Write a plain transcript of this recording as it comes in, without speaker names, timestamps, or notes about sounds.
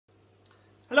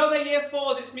Hello there Year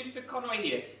 4s, it's Mr Conway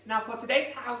here. Now for today's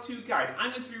how-to guide,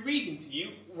 I'm going to be reading to you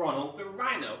Ronald the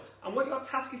Rhino. And what your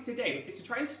task is today is to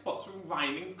try and spot some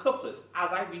rhyming couplets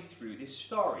as I read through this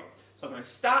story. So I'm going to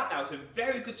start now. It's a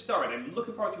very good story and I'm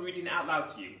looking forward to reading it out loud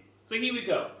to you. So here we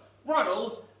go.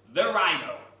 Ronald the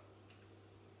Rhino.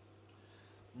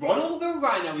 Ronald the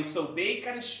Rhino is so big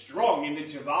and strong, in the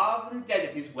Javavan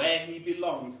desert is where he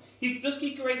belongs. His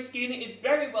dusky grey skin is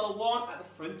very well worn, at the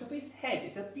front of his head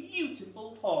is a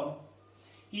beautiful horn.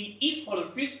 He eats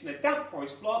fallen fruits from the damp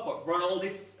forest floor, but Ronald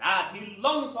is sad, he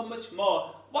longs for much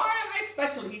more. Why am I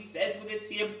special, he says with a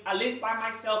tear, I live by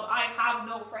myself, I have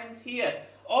no friends here.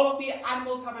 All of the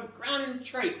animals have a grand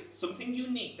trait, something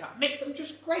unique that makes them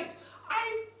just great.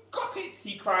 I've got it,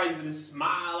 he cries with a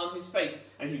smile on his face,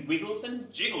 and he wiggles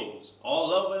and jiggles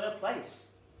all over the place.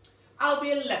 I'll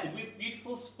be a leopard with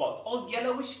beautiful spots, all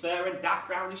yellowish fur and dark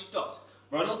brownish dots.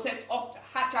 Ronald sets off to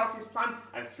hatch out his plan,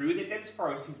 and through the dense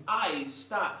forest his eyes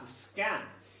start to scan.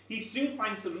 He soon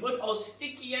finds some mud all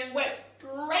sticky and wet.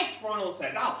 Great, Ronald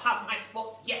says, I'll have my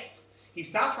spots yet. He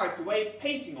starts right away,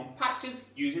 painting on patches,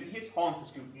 using his horn to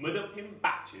scoop mud up in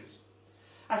batches.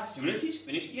 As soon as he's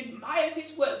finished, he admires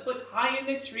his work, but high in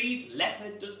the trees,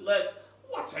 Leopard does lurk.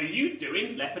 What are you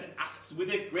doing? Leopard asks with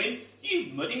a grin.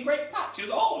 You've mud in great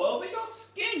patches all over your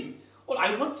skin. Well,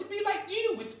 I want to be like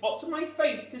you, with spots on my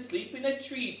face, to sleep in a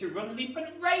tree, to run, leap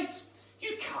and race.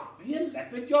 You can't be a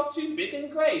leopard, you're too big and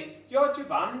grey. You're a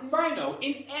Javavan rhino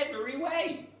in every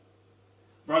way.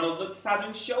 Ronald looks sad and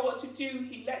unsure what to do.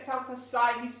 He lets out a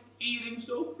sigh, he's feeling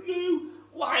so blue.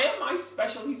 Why am I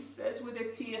special, he says with a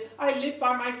tear. I live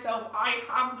by myself, I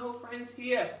have no friends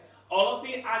here. All of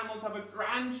the animals have a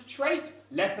grand trait.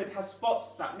 Leopard has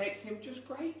spots that makes him just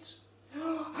great.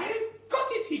 I've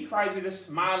got it, he cries with a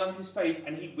smile on his face,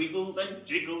 and he wiggles and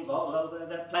jiggles all over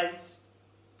the place.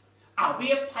 I'll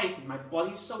be a python, my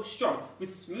body's so strong,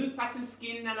 with smooth patterned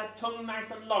skin and a tongue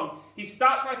nice and long. He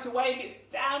starts right away, gets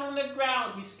down on the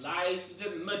ground, he slides through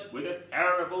the mud with a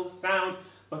terrible sound.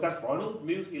 But as Ronald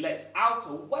moves, he lets out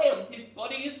a wail. His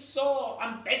body is sore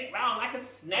and bent round like a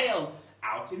snail.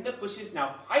 Out in the bushes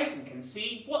now Python can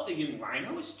see what the young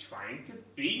rhino is trying to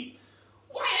be.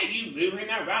 Why are you moving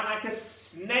around like a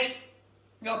snake?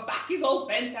 Your back is all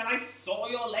bent and I saw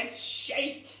your legs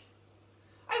shake.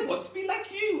 I want to be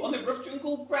like you on the rough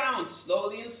jungle ground,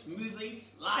 slowly and smoothly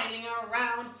sliding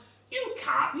around. You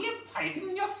can't be a python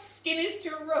when your skin is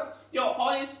too rough, your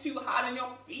horn is too hard and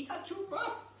your feet are too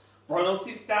rough. Ronald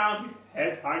sits down, his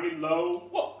head hanging low.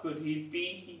 What could he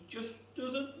be? He just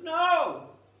doesn't know.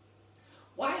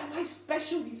 Why am I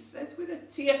special? He says with a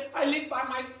tear. I live by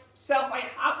myself, I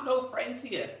have no friends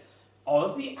here. All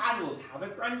of the animals have a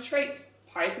grand trait.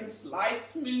 Python slides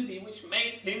smoothly, which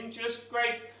makes him just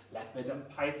great. Leopard and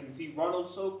Python see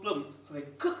Ronald so glum, so they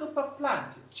cook up a plan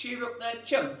to cheer up their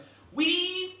chum.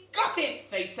 We've got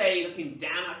it, they say, looking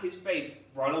down at his face.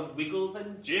 Ronald wiggles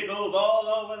and jiggles all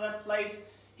over the place.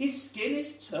 His skin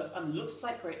is tough and looks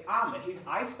like great armour. His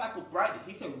eyes sparkle brightly.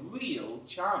 He's a real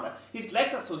charmer. His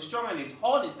legs are so strong and his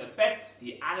horn is the best.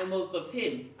 The animals love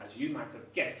him, as you might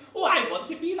have guessed. Oh, I want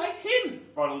to be like him,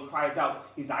 Ronald cries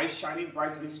out. His eyes shining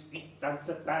bright and his feet dance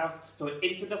about. So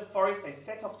into the forest they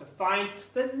set off to find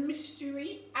the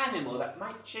mystery animal that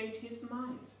might change his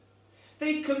mind.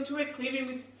 They come to a clearing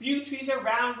with few trees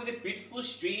around, with a beautiful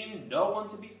stream, no one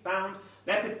to be found.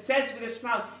 Leopard says with a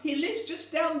smile, he lives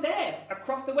just down there.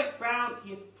 Across the wet ground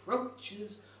he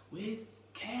approaches with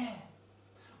care.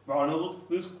 Ronald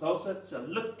moves closer to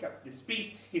look at this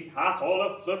beast, his heart all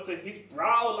aflutter, his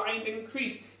brow lined and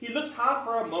creased. He looks hard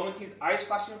for a moment, his eyes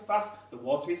flashing fast, the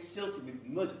water is silty with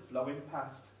mud flowing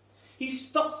past. He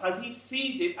stops as he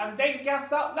sees it and then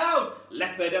gasps out loud.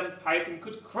 Leopard and Python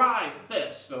could cry, they're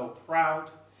so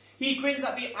proud. He grins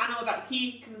at the animal that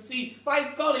he can see.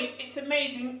 By golly, it's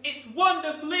amazing, it's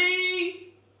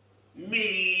wonderfully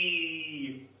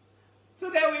me. So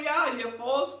there we are, Year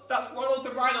 4s. That's Ronald the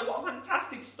Rhino. What a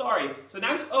fantastic story. So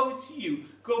now it's over to you.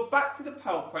 Go back to the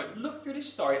PowerPoint, look through the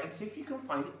story and see if you can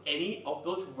find any of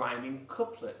those rhyming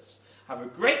couplets. Have a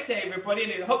great day,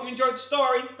 everybody, and I hope you enjoyed the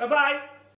story. Bye-bye.